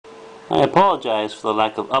I apologize for the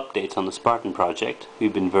lack of updates on the Spartan project.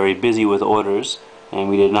 We've been very busy with orders, and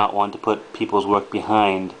we did not want to put people's work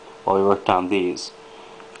behind while we worked on these.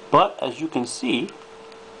 But, as you can see,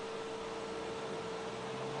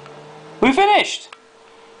 we finished!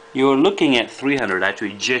 You're looking at 300,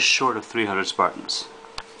 actually just short of 300 Spartans.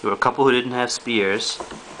 There were a couple who didn't have spears,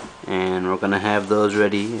 and we're going to have those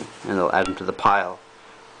ready, and they'll add them to the pile.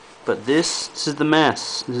 But this is the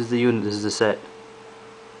mass, this is the unit, this is the set.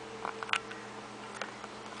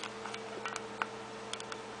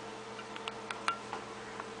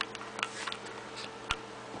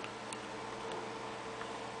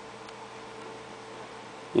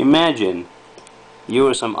 Imagine you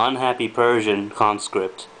were some unhappy Persian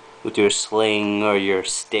conscript with your sling or your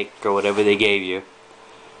stick or whatever they gave you,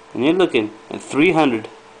 and you're looking at 300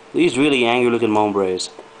 these really angry looking Mombres.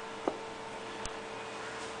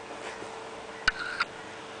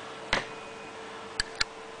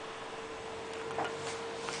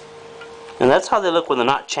 And that's how they look when they're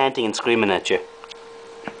not chanting and screaming at you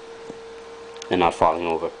and not falling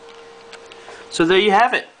over. So there you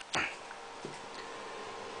have it.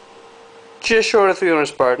 Just short of 300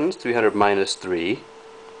 Spartans, 300 minus 3,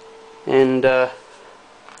 and they're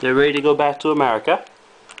ready to go back to America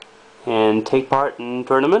and take part in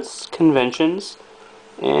tournaments, conventions,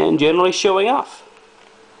 and generally showing off.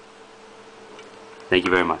 Thank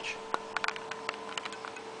you very much.